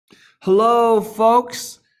Hello,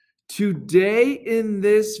 folks. Today in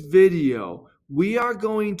this video, we are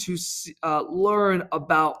going to learn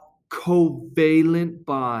about covalent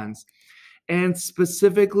bonds. And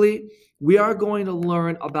specifically, we are going to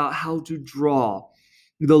learn about how to draw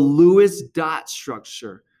the Lewis dot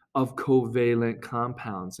structure of covalent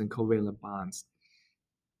compounds and covalent bonds.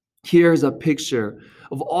 Here's a picture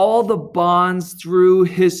of all the bonds through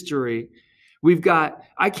history. We've got,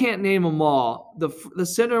 I can't name them all. The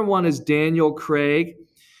center one is Daniel Craig.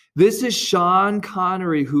 This is Sean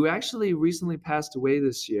Connery, who actually recently passed away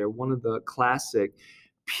this year, one of the classic.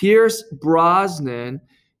 Pierce Brosnan.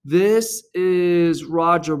 This is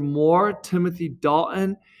Roger Moore, Timothy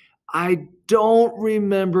Dalton. I don't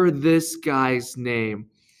remember this guy's name.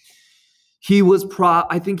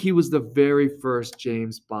 I think he was the very first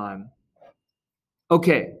James Bond.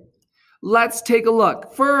 Okay, let's take a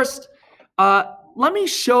look. First, let me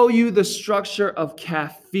show you the structure of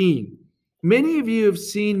caffeine. Many of you have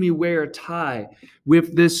seen me wear a tie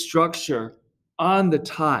with this structure on the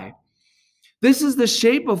tie. This is the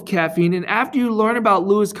shape of caffeine, and after you learn about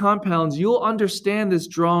Lewis compounds, you'll understand this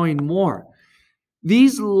drawing more.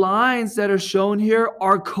 These lines that are shown here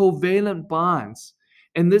are covalent bonds,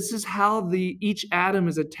 and this is how each atom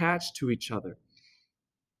is attached to each other.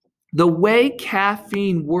 The way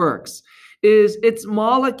caffeine works is its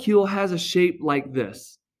molecule has a shape like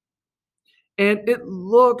this. And it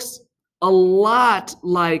looks a lot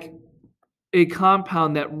like a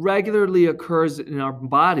compound that regularly occurs in our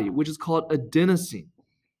body, which is called adenosine.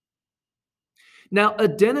 Now,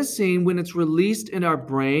 adenosine, when it's released in our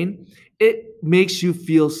brain, it makes you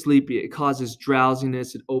feel sleepy. It causes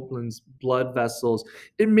drowsiness. It opens blood vessels.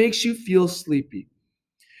 It makes you feel sleepy.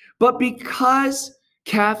 But because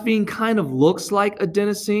caffeine kind of looks like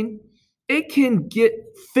adenosine, it can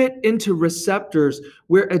fit into receptors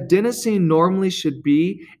where adenosine normally should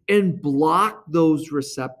be and block those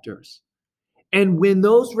receptors. And when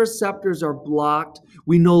those receptors are blocked,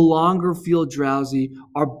 we no longer feel drowsy.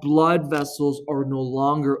 Our blood vessels are no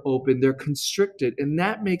longer open. They're constricted, and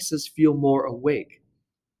that makes us feel more awake.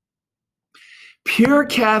 Pure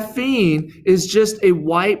caffeine is just a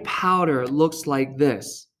white powder. It looks like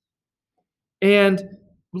this. And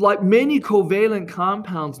like many covalent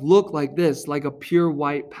compounds look like this, like a pure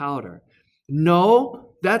white powder.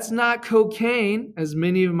 No, that's not cocaine, as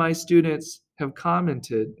many of my students have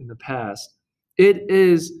commented in the past. It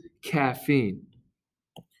is caffeine.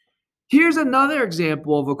 Here's another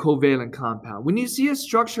example of a covalent compound. When you see a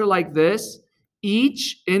structure like this,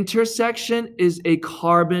 each intersection is a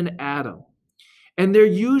carbon atom, and they're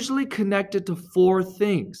usually connected to four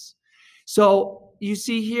things. So you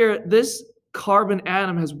see here, this carbon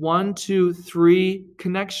atom has 1, 2, 3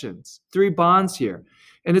 connections, 3 bonds here,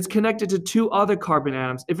 and it's connected to 2 other carbon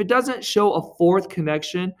atoms. If it doesn't show a 4th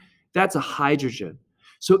connection, that's a hydrogen.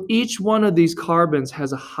 So each one of these carbons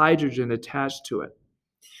has a hydrogen attached to it.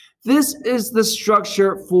 This is the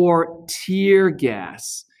structure for tear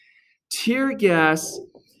gas. Tear gas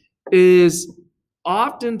is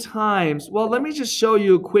oftentimes, well, let me just show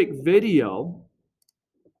you a quick video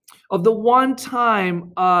of the one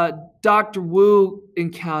time Dr. Wu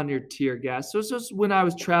encountered tear gas. So this was when I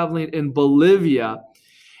was traveling in Bolivia,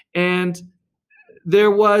 and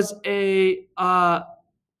there was a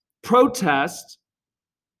protest.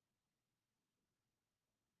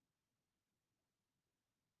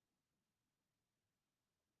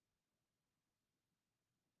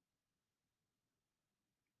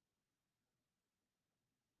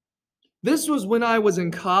 This was when I was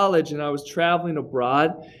in college and I was traveling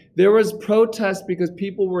abroad. There was protests because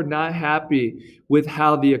people were not happy with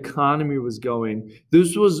how the economy was going.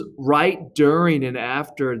 This was right during and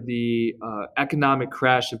after the economic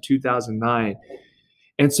crash of 2009.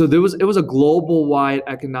 And so it was a global-wide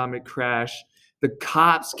economic crash. The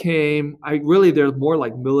cops came. They're more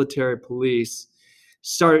like military police.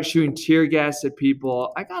 Started shooting tear gas at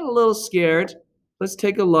people. I got a little scared. Let's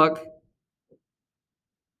take a look.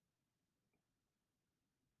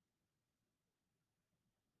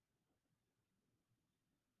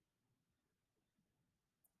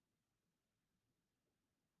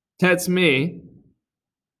 That's me.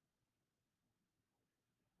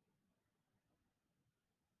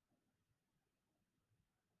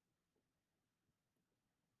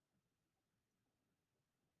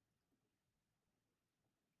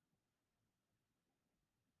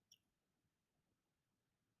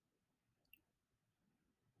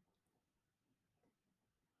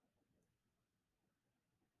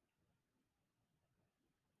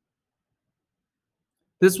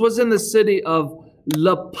 This was in the city of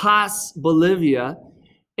La Paz, Bolivia.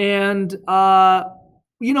 And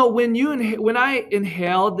when I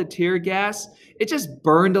inhaled the tear gas, it just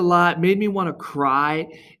burned a lot, made me want to cry,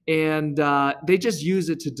 and they just use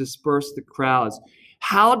it to disperse the crowds.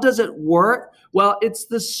 How does it work? Well, it's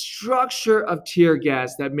the structure of tear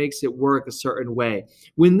gas that makes it work a certain way.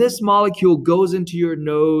 When this molecule goes into your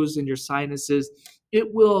nose and your sinuses,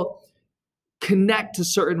 it will connect to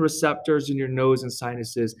certain receptors in your nose and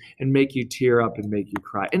sinuses and make you tear up and make you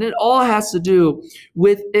cry. And it all has to do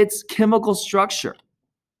with its chemical structure.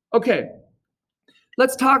 Okay,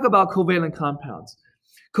 let's talk about covalent compounds.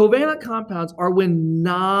 Covalent compounds are when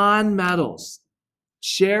nonmetals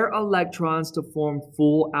share electrons to form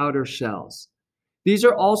full outer shells. These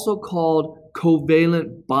are also called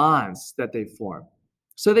covalent bonds that they form.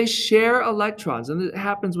 So they share electrons, and it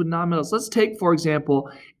happens with nonmetals. Let's take, for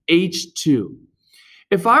example, H2.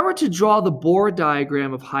 If I were to draw the Bohr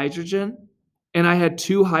diagram of hydrogen, and I had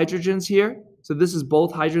two hydrogens here, so this is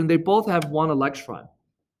both hydrogen, they both have one electron.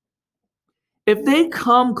 If they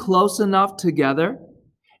come close enough together,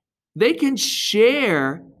 they can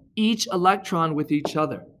share each electron with each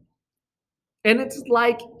other. And it's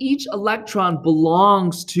like each electron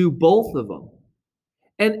belongs to both of them.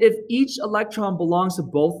 And if each electron belongs to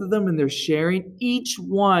both of them and they're sharing, each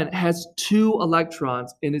one has two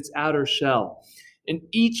electrons in its outer shell. And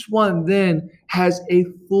each one then has a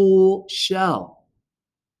full shell.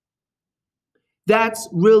 That's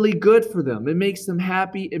really good for them. It makes them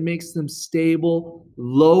happy. It makes them stable,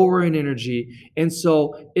 lower in energy. And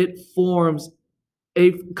so it forms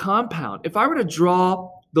a compound. If I were to draw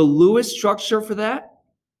the Lewis structure for that,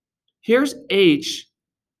 here's H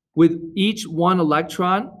with each one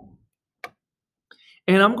electron.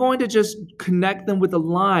 And I'm going to just connect them with a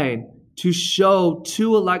line to show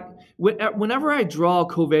two electrons. Whenever I draw a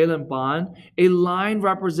covalent bond, a line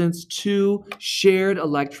represents two shared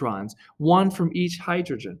electrons, one from each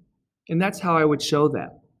hydrogen. And that's how I would show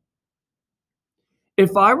that.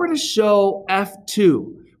 If I were to show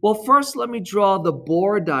F2, well, first let me draw the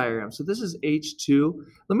Bohr diagram. So this is H2.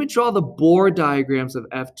 Let me draw the Bohr diagrams of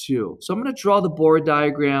F2. So I'm going to draw the Bohr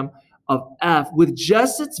diagram of F with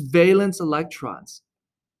just its valence electrons.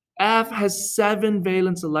 F has 7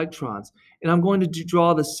 valence electrons, and I'm going to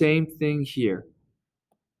draw the same thing here.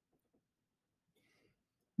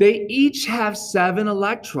 They each have 7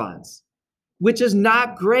 electrons, which is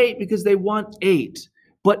not great because they want 8.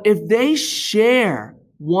 But if they share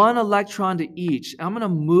 1 electron to each, I'm going to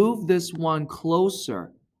move this one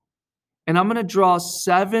closer, and I'm going to draw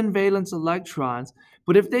 7 valence electrons.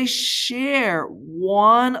 But if they share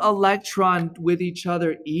 1 electron with each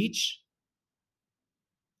other each,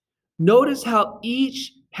 notice how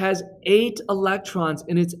each has 8 electrons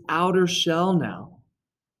in its outer shell now.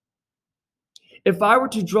 If I were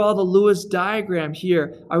to draw the Lewis diagram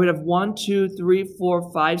here, I would have 1, 2, 3,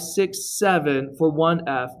 4, 5, 6, 7 for one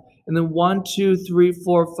F, and then 1, 2, 3,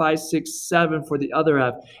 4, 5, 6, 7 for the other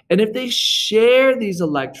F. And if they share these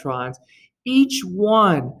electrons, each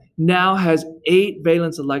one now has 8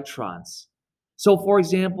 valence electrons. So for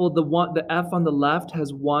example, the F on the left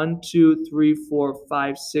has 1, 2, 3, 4,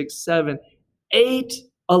 5, 6, 7, 8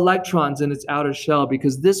 electrons in its outer shell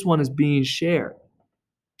because this one is being shared.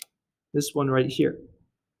 This one right here.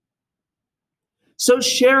 So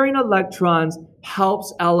sharing electrons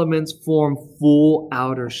helps elements form full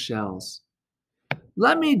outer shells.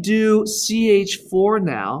 Let me do CH4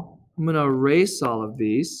 now. I'm going to erase all of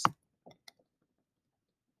these.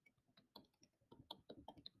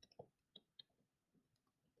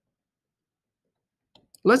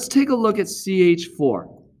 Let's take a look at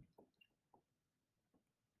CH4.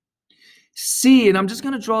 C, and I'm just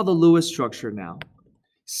going to draw the Lewis structure now.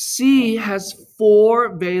 C has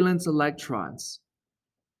 4 valence electrons.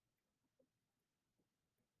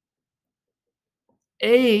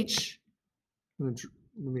 H, let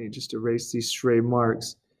me just erase these stray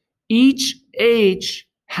marks. Each H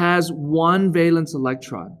has 1 valence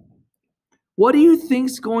electron. What do you think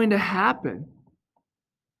is going to happen?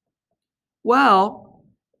 Well,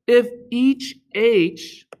 if each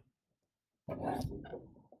H,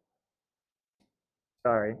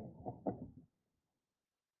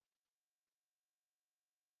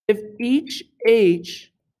 if each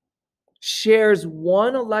H shares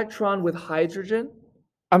 1 electron with hydrogen,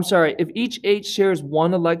 if each H shares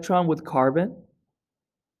 1 electron with carbon,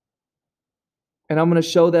 and I'm going to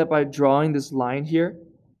show that by drawing this line here,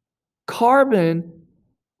 carbon,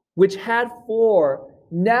 which had 4,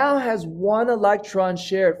 now has 1 electron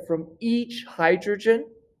shared from each hydrogen.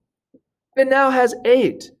 It now has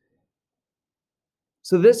 8.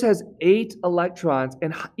 So this has 8 electrons,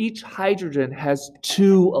 and each hydrogen has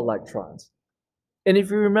 2 electrons. And if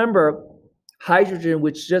you remember, hydrogen,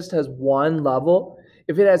 which just has 1 level,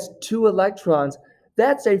 if it has 2 electrons,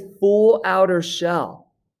 that's a full outer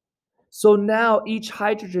shell. So now each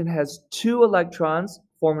hydrogen has 2 electrons,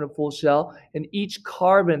 forming a full shell, and each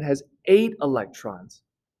carbon has 8 electrons,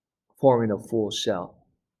 forming a full shell.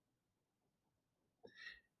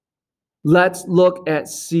 Let's look at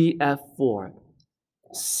CF4.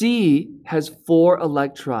 C has 4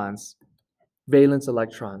 electrons, valence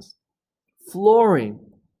electrons. Fluorine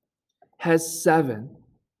has 7.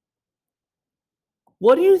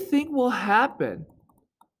 What do you think will happen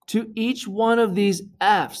to each one of these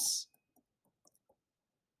Fs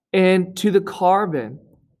and to the carbon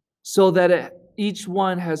so that each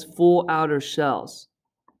one has full outer shells?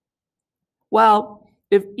 Well,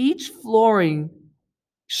 if each fluorine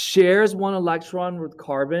shares 1 electron with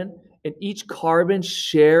carbon and each carbon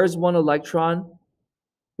shares 1 electron,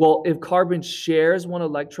 well, if carbon shares 1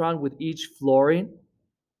 electron with each fluorine,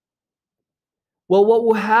 well, what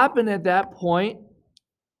will happen at that point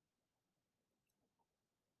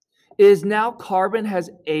is now carbon has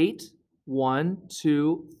 8. 1,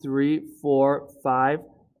 2, 3, 4, 5,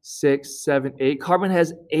 6, 7, 8. Carbon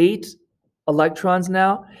has 8 electrons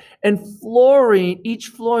now. And fluorine, each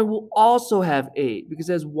fluorine will also have 8 because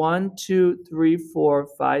it has 1, 2, 3, 4,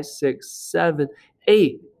 5, 6, 7,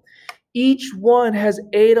 8. Each one has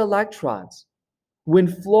 8 electrons. When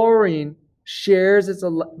fluorine shares its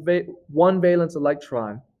 1 valence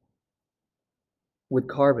electron with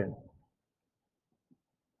carbon.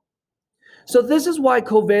 So this is why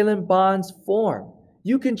covalent bonds form.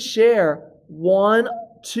 You can share 1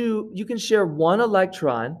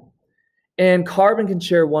 electron, and carbon can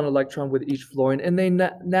share 1 electron with each fluorine, and they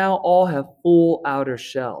now all have full outer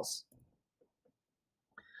shells.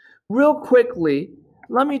 Real quickly,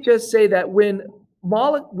 let me just say that when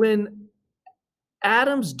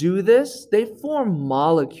atoms do this, they form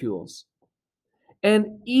molecules.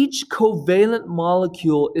 And each covalent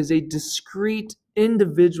molecule is a discrete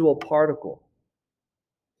individual particle.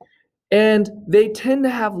 And they tend to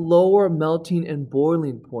have lower melting and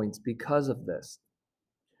boiling points because of this.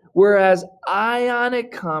 Whereas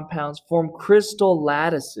ionic compounds form crystal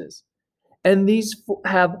lattices, and these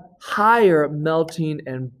have higher melting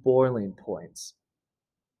and boiling points.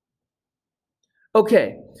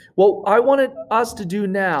 Okay, what I wanted us to do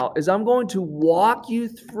now is I'm going to walk you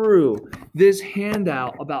through this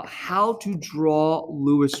handout about how to draw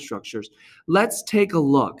Lewis structures. Let's take a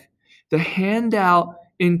look. The handout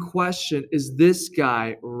in question is this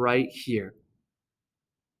guy right here.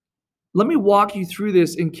 Let me walk you through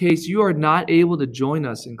this in case you are not able to join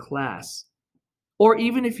us in class. Or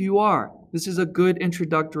even if you are, this is a good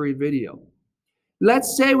introductory video.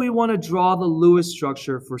 Let's say we want to draw the Lewis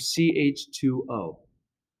structure for CH2O.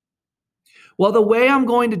 Well, the way I'm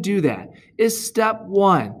going to do that is step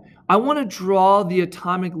 1. I want to draw the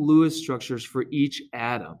atomic Lewis structures for each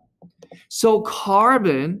atom. So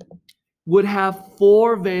carbon would have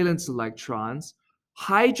 4 valence electrons,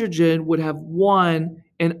 hydrogen would have 1,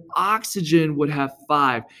 and oxygen would have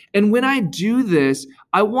 5. And when I do this,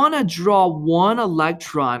 I want to draw 1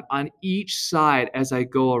 electron on each side as I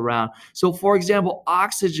go around. So for example,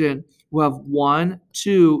 oxygen will have 1,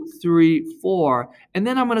 2, 3, 4, and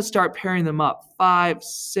then I'm going to start pairing them up, 5,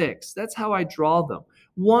 6. That's how I draw them,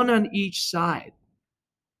 1 on each side.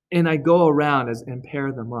 And I go around and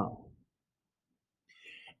pair them up.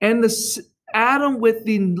 And the atom with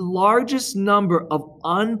the largest number of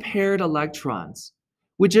unpaired electrons,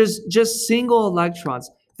 which is just single electrons,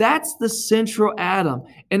 that's the central atom.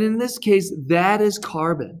 And in this case, that is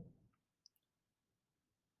carbon.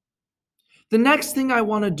 The next thing I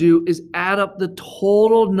want to do is add up the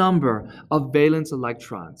total number of valence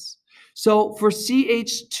electrons. So for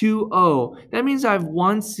CH2O, that means I have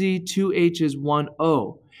 1 C, 2 H's, 1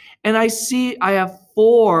 O. And I see I have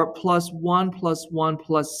 4 plus 1 plus 1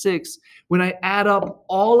 plus 6 when I add up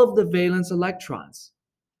all of the valence electrons.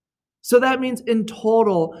 So that means in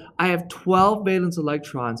total, I have 12 valence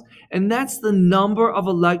electrons, and that's the number of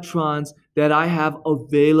electrons that I have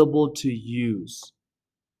available to use.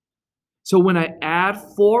 So when I add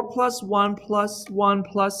 4 plus 1 plus 1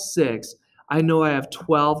 plus 6, I know I have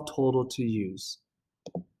 12 total to use.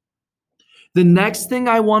 The next thing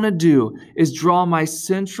I want to do is draw my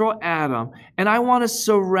central atom, and I want to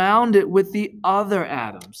surround it with the other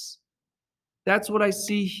atoms. That's what I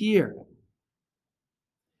see here.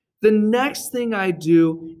 The next thing I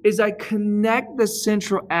do is I connect the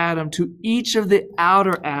central atom to each of the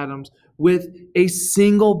outer atoms with a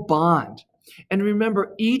single bond. And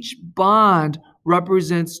remember, each bond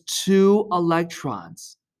represents 2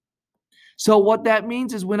 electrons. So what that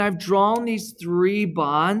means is when I've drawn these 3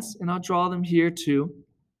 bonds, and I'll draw them here too,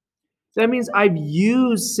 That means I've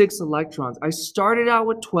used 6 electrons. I started out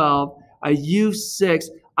with 12. I used 6.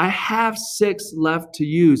 I have 6 left to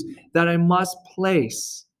use that I must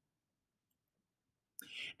place.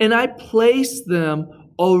 And I place them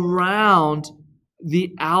around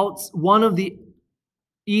the one of the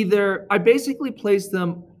I basically place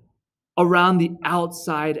them around the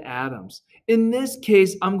outside atoms. In this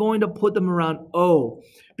case, I'm going to put them around O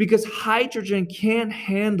because hydrogen can't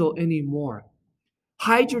handle anymore.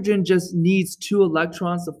 Hydrogen just needs 2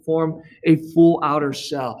 electrons to form a full outer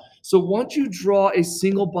shell. So once you draw a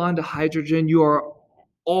single bond to hydrogen, you are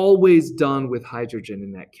always done with hydrogen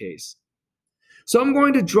in that case. So I'm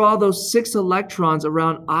going to draw those 6 electrons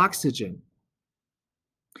around oxygen.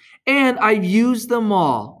 And I've used them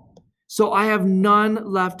all. So I have none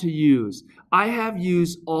left to use. I have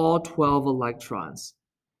used all 12 electrons.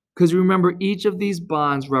 Because remember, each of these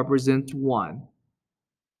bonds represents 1.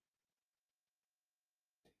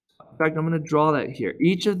 In fact, I'm going to draw that here.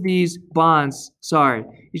 Each of these bonds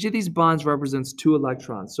represents 2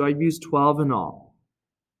 electrons. So I've used 12 in all.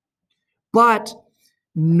 But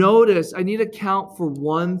notice, I need to count for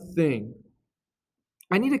one thing.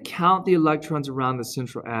 I need to count the electrons around the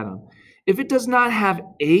central atom. If it does not have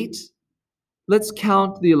 8, let's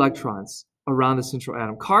count the electrons around the central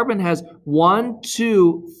atom. Carbon has 1,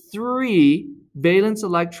 2, 3 valence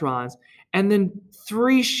electrons, and then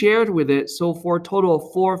 3 shared with it. So for a total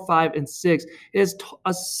of 4, 5, and 6, it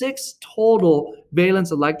has 6 total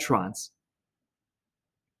valence electrons.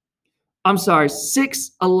 I'm sorry,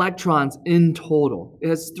 6 electrons in total. It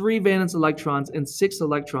has 3 valence electrons and 6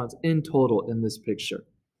 electrons in total in this picture.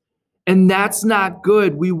 And that's not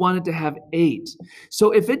good. We want it to have 8.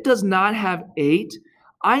 So if it does not have 8,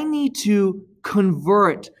 I need to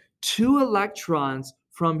convert 2 electrons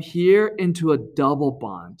from here into a double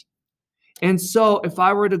bond. And so if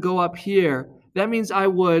I were to go up here, that means I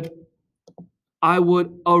would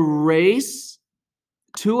erase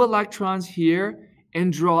 2 electrons here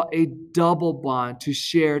and draw a double bond to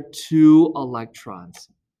share 2 electrons.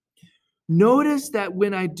 Notice that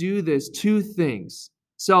when I do this, 2 things.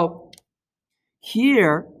 So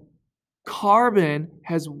here, carbon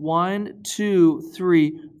has 1, 2,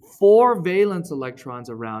 3, 4 valence electrons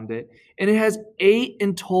around it, and it has 8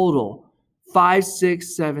 in total. 5,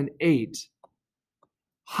 6, 7, 8.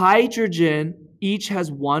 Hydrogen each has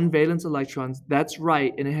 1 valence electron. That's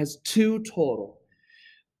right, and it has 2 total.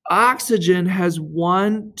 Oxygen has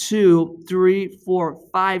 1, 2, 3, 4,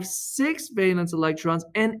 5, 6 valence electrons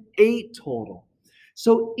and 8 total.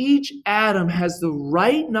 So each atom has the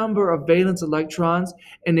right number of valence electrons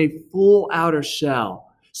and a full outer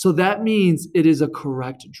shell. So that means it is a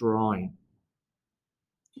correct drawing.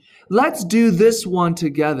 Let's do this one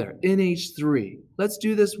together, NH3. Let's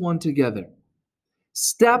do this one together.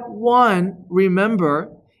 Step 1,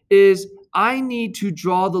 remember, is I need to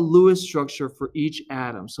draw the Lewis structure for each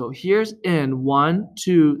atom. So here's N, 1,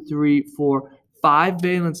 2, 3, 4, 5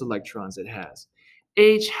 valence electrons it has.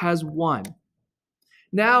 H has 1.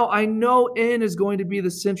 Now I know N is going to be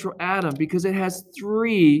the central atom because it has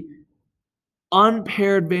 3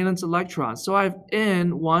 unpaired valence electrons. So I have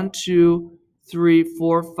N, 1, 2, 3,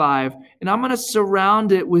 4, 5, and I'm going to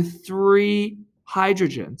surround it with 3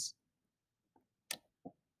 hydrogens.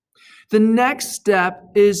 The next step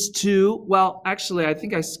is to, well, actually, I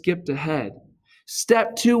think I skipped ahead.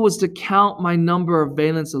 Step 2 was to count my number of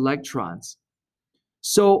valence electrons.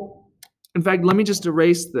 So, in fact, let me just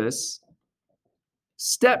erase this.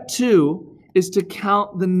 Step 2 is to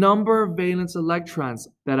count the number of valence electrons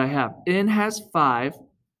that I have. N has 5.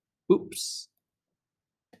 Oops.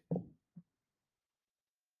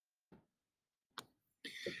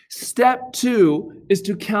 Step 2 is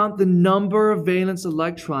to count the number of valence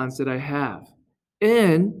electrons that I have.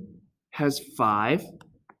 N has 5,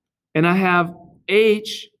 and I have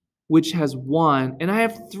H, which has 1, and I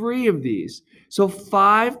have 3 of these. So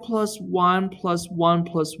 5 plus 1 plus 1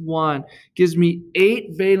 plus 1 gives me 8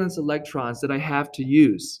 valence electrons that I have to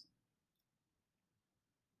use.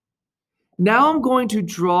 Now I'm going to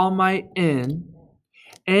draw my N,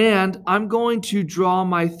 and I'm going to draw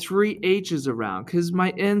my 3 H's around because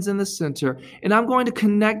my N's in the center, and I'm going to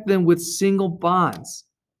connect them with single bonds.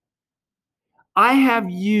 I have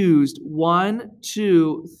used 1,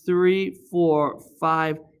 2, 3, 4,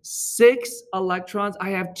 5, 6 electrons.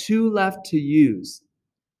 I have 2 left to use.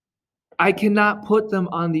 I cannot put them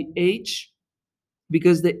on the H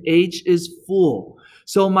because the H is full.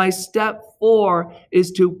 So my step 4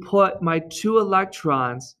 is to put my 2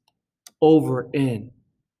 electrons over N.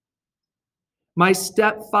 My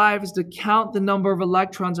step 5 is to count the number of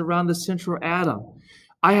electrons around the central atom.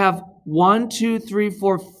 I have 1, 2, 3,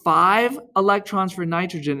 4, 5 electrons for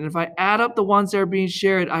nitrogen. And if I add up the ones that are being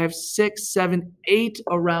shared, I have 6, 7, 8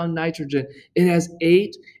 around nitrogen. It has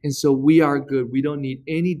 8, and so we are good. We don't need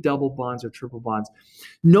any double bonds or triple bonds.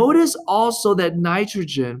 Notice also that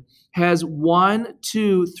nitrogen has 1,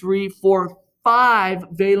 2, 3, 4, 5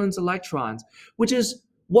 valence electrons, which is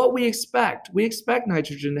what we expect. We expect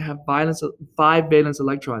nitrogen to have 5 valence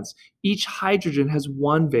electrons. Each hydrogen has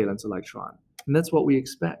 1 valence electron, and that's what we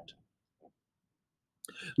expect.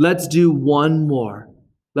 Let's do one more.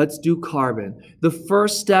 Let's do carbon. The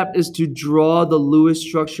first step is to draw the Lewis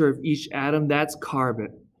structure of each atom. That's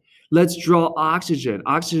carbon. Let's draw oxygen.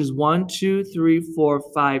 Oxygen is 1, 2, 3,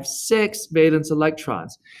 4, 5, 6 valence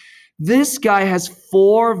electrons. This guy has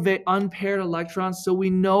 4 unpaired electrons, so we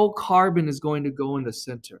know carbon is going to go in the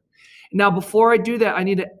center. Now, before I do that, I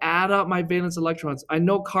need to add up my valence electrons. I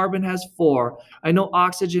know carbon has 4. I know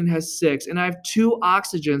oxygen has 6. And I have 2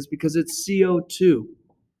 oxygens because it's CO2.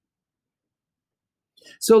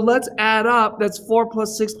 So let's add up. That's 4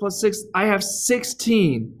 plus 6 plus 6. I have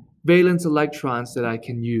 16 valence electrons that I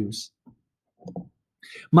can use.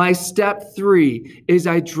 My step 3 is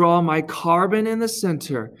I draw my carbon in the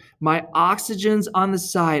center, my oxygens on the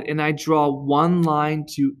side, and I draw one line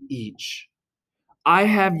to each. I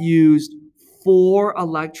have used 4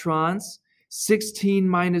 electrons. 16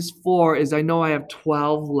 minus 4 is I know I have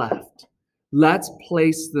 12 left. Let's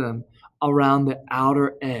place them around the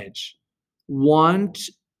outer edge.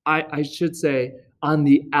 I should say on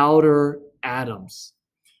the outer atoms.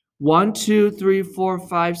 1, 2, 3, 4,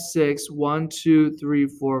 5, 6. 1, 2, 3,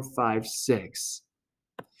 4, 5, 6.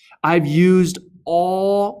 I've used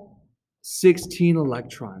all 16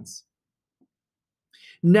 electrons.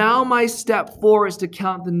 Now my step 4 is to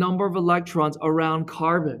count the number of electrons around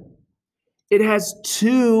carbon. It has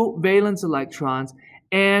 2 valence electrons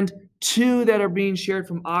and 2 that are being shared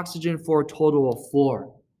from oxygen for a total of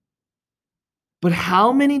 4. But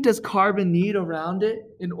how many does carbon need around it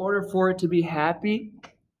in order for it to be happy?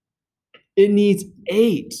 It needs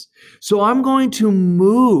 8. So I'm going to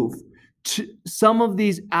move some of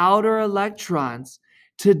these outer electrons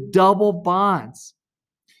to double bonds.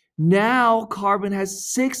 Now carbon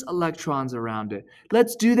has 6 electrons around it.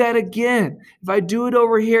 Let's do that again. If I do it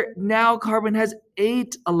over here, now carbon has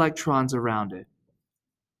 8 electrons around it.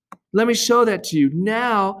 Let me show that to you.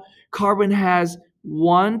 Now carbon has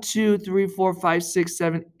 1, 2, 3, 4, 5, 6,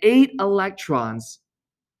 7, 8 electrons,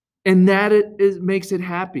 and that makes it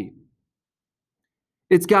happy.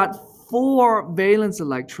 It's got 4 valence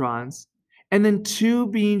electrons and then 2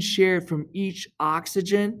 being shared from each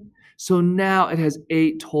oxygen. So now it has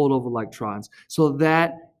 8 total of electrons. So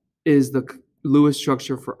that is the Lewis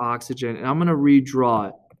structure for oxygen. And I'm going to redraw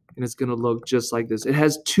it, and it's going to look just like this. It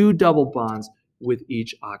has 2 double bonds with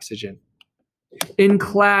each oxygen. In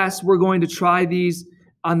class, we're going to try these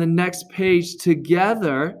on the next page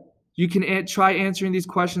together. You can try answering these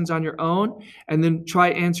questions on your own, and then try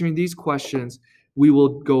answering these questions. We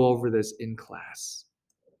will go over this in class.